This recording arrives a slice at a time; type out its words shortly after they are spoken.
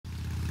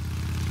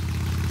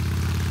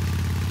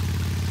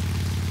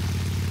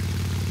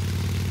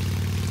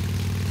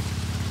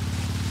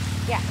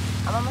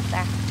I'm almost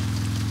there.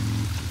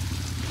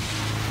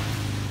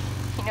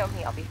 You know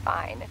me, I'll be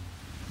fine.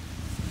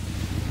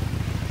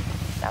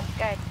 Sounds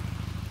good.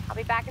 I'll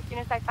be back as soon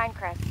as I find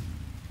Chris.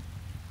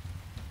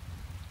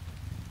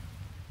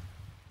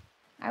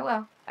 I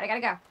will, but I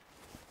gotta go.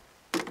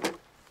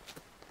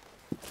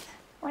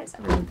 Why does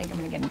everyone think I'm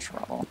gonna get in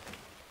trouble?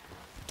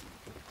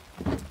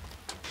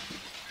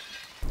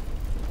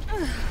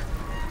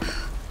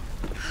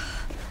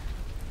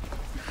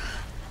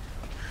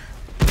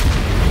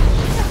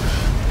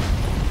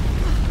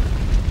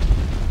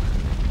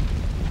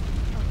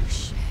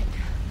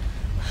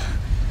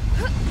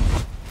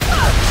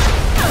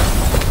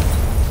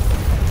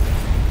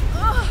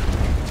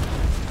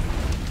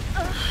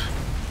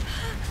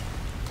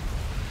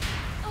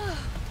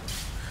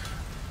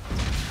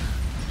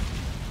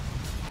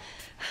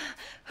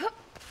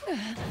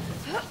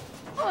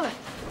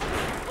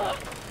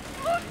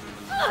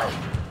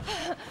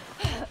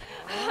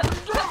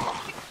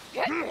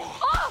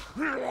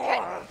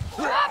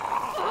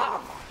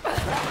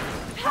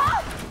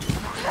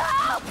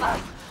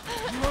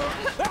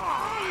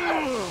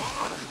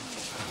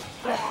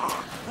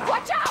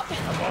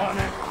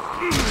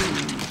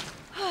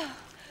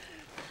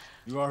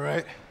 You all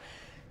right?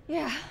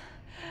 Yeah.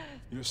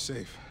 You're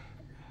safe.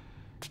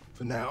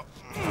 For now.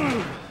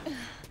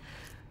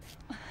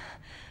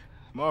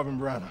 Marvin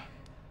Browner.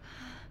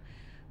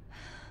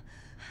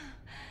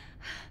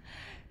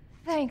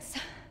 Thanks.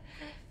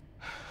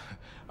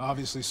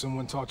 Obviously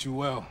someone taught you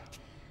well.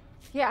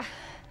 Yeah.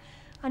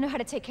 I know how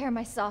to take care of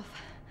myself.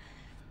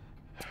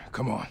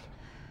 Come on.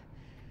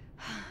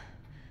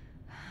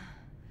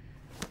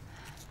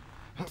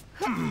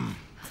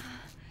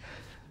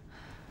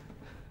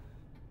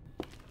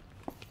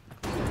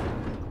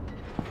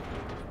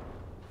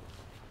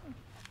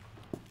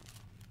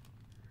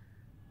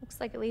 Looks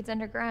like it leads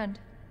underground.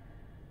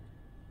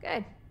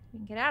 Good. We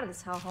can get out of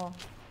this hellhole.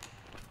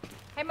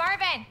 Hey,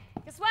 Marvin!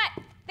 Guess what?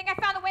 I think I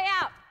found the way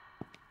out!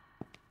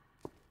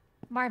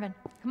 Marvin,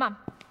 come on.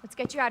 Let's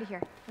get you out of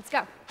here. Let's go.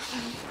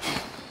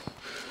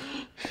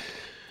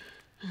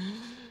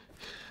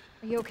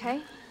 Are you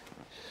okay?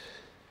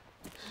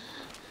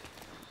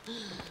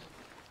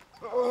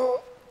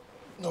 Oh,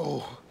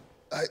 no.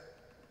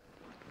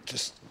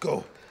 Just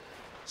go.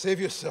 Save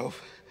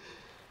yourself.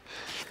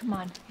 Come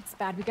on. It's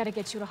bad. We gotta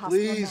get you to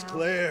hospital now. Please,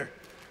 Claire.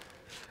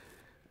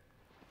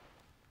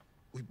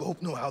 We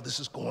both know how this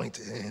is going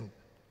to end.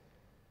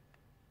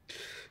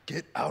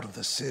 Get out of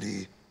the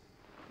city.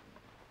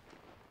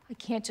 I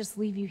can't just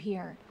leave you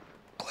here.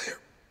 Claire,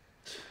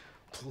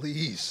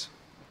 please,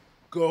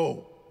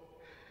 go.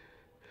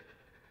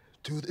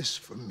 Do this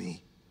for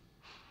me.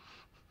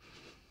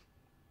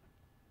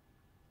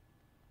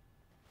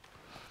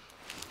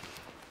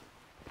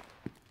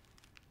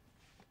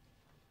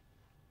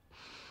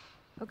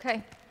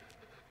 Okay.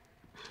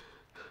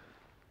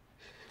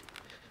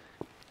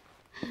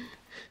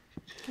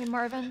 Hey,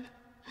 Marvin.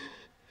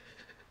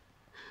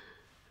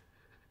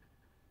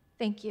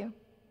 Thank you.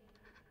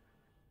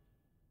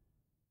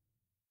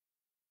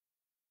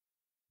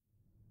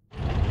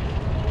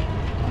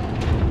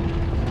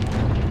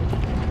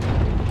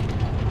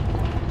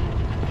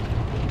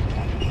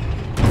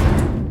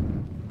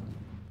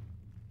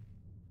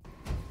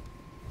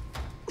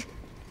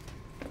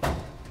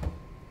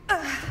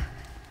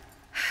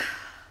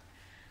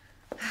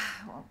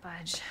 Won't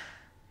budge.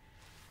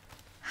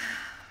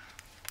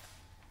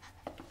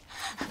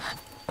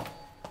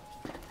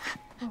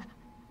 Oh.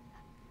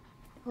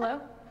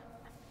 Hello?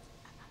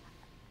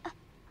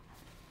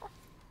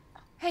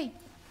 Hey.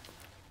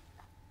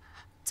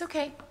 It's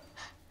okay.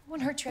 I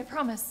won't hurt you, I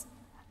promise.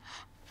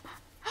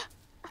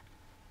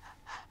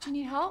 Do you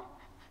need help?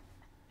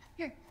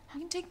 Here, you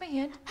can take my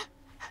hand.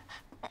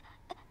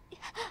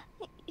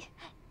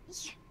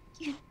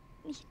 You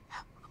need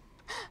help.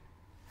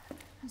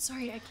 I'm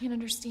sorry, I can't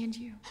understand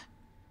you.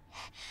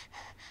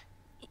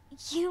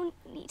 You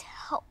need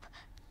help.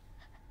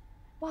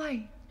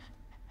 Why?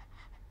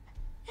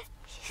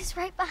 He's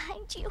right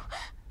behind you.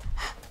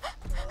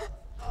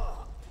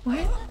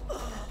 What?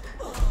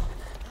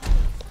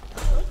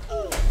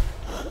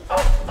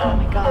 Oh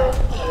my god.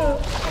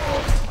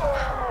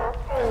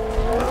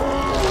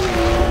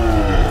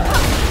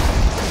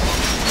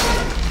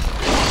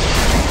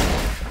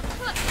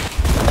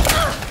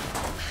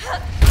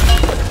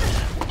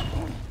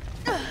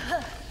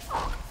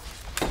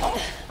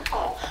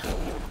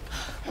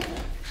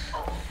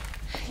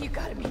 You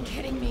gotta be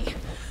kidding me.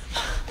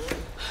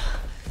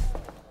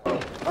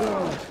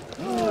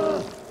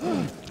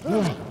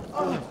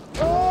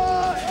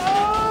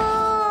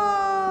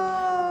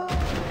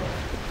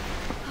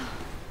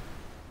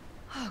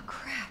 Oh,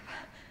 crap.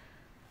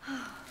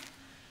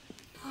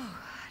 Oh,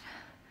 God.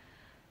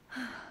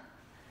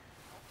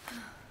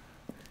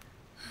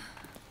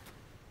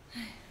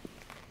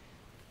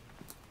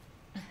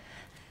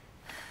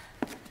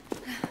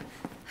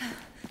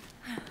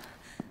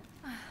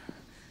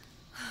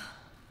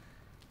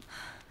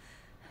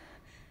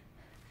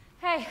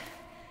 Hey,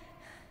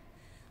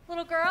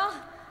 little girl.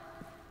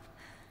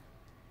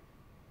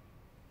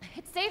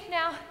 It's safe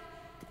now.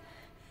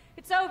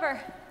 It's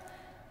over.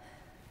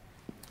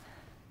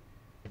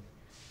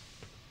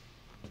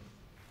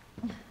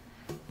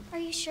 Are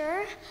you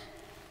sure?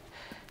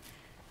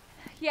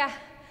 Yeah,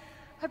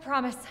 I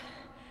promise.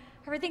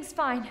 Everything's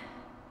fine.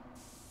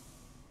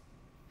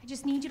 I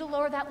just need you to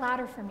lower that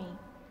ladder for me.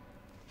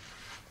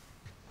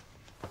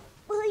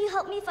 Will you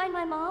help me find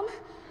my mom?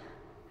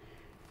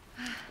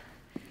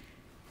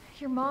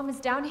 Your mom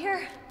is down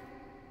here?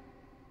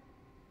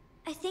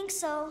 I think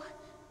so.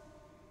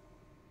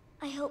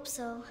 I hope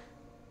so.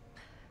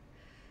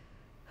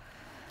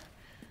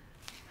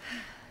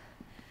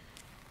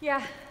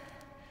 Yeah.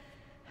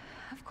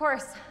 Of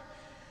course.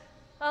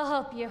 I'll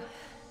help you.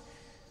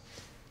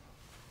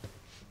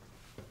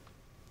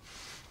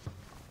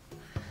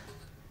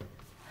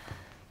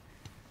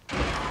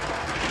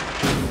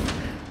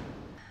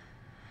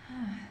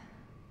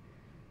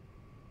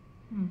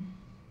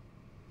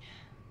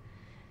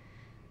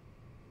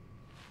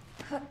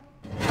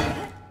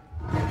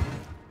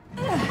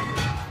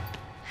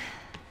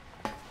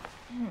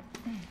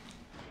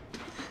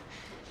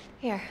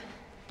 Here.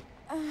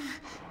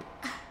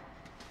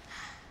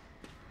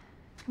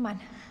 Come on.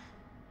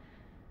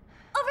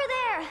 Over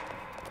there!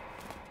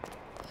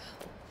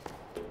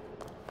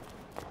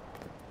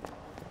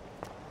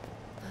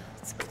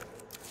 It's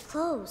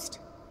closed.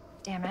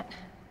 Damn it.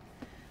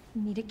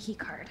 We need a key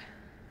card.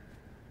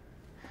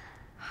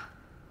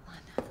 Hold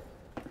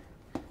on.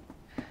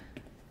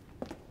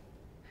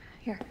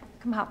 Here,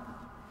 come help.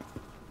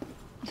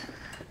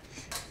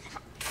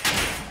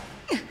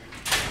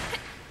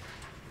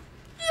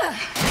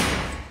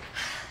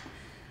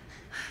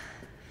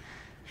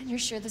 And you're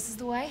sure this is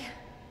the way?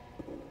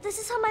 This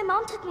is how my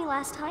mom took me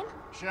last time.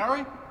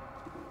 Sherry?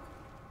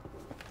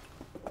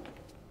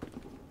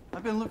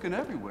 I've been looking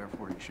everywhere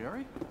for you,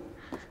 Sherry.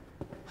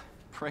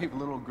 Brave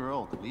little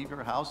girl to leave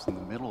your house in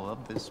the middle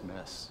of this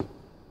mess.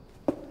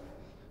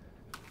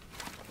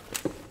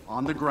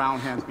 On the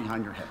ground, hands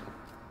behind your head.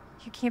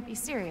 You can't be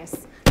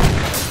serious.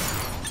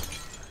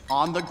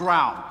 On the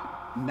ground,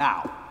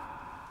 now.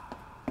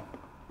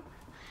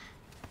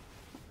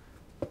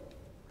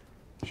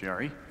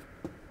 Sherry,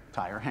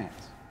 tie her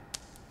hands.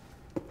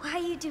 Why are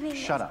you doing this?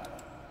 Shut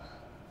up.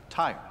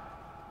 Tie her.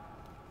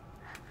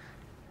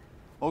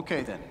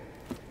 Okay then.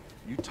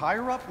 You tie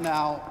her up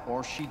now,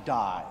 or she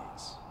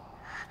dies.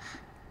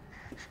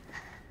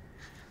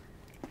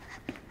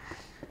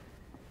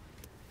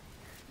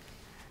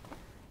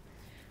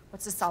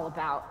 What's this all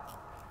about?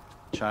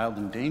 Child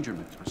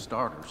endangerment, for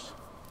starters.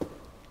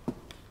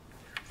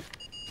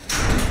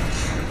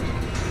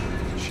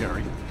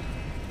 Sherry,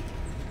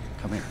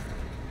 come here.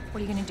 What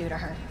are you gonna do to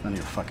her? None of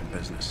your fucking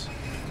business.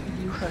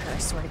 You hurt her, I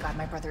swear to God,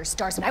 my brother is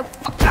stars and I...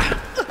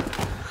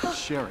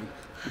 Sherry,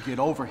 get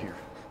over here.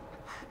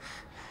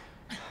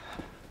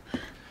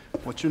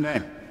 What's your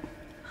name?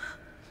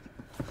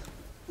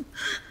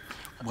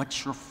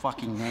 What's your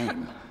fucking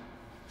name?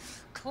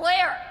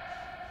 Claire!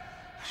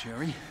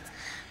 Sherry,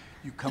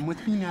 you come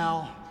with me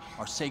now,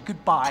 or say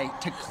goodbye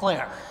to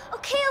Claire.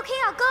 Okay,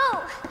 I'll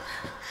go.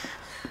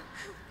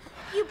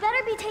 You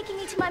better be taking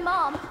me to my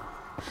mom.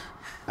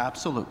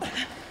 Absolutely.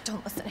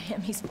 Don't listen to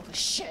him, he's full of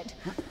shit.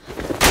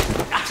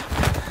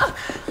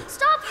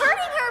 Stop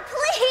hurting her,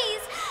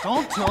 please!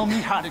 Don't tell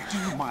me how to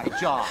do my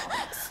job.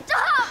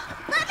 Stop!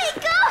 Let me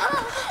go!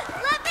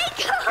 Let me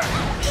go!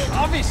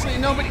 Obviously,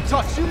 nobody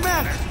taught you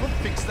manners. We'll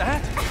fix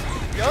that.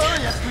 Oh,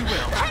 yes, we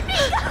will. Let me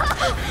go!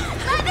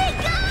 Let me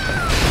go!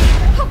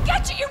 I'll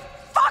get you, you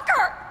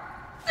fucker!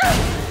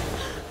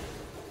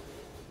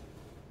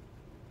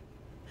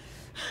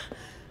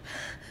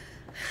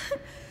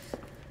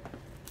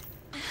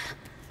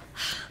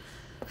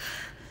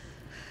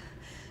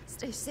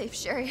 Stay safe,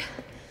 Sherry.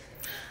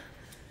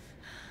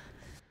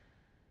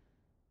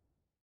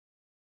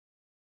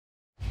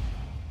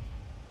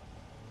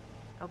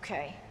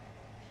 Okay.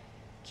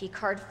 Key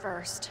card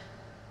first.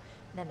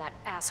 Then that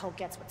asshole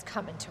gets what's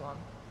coming to him.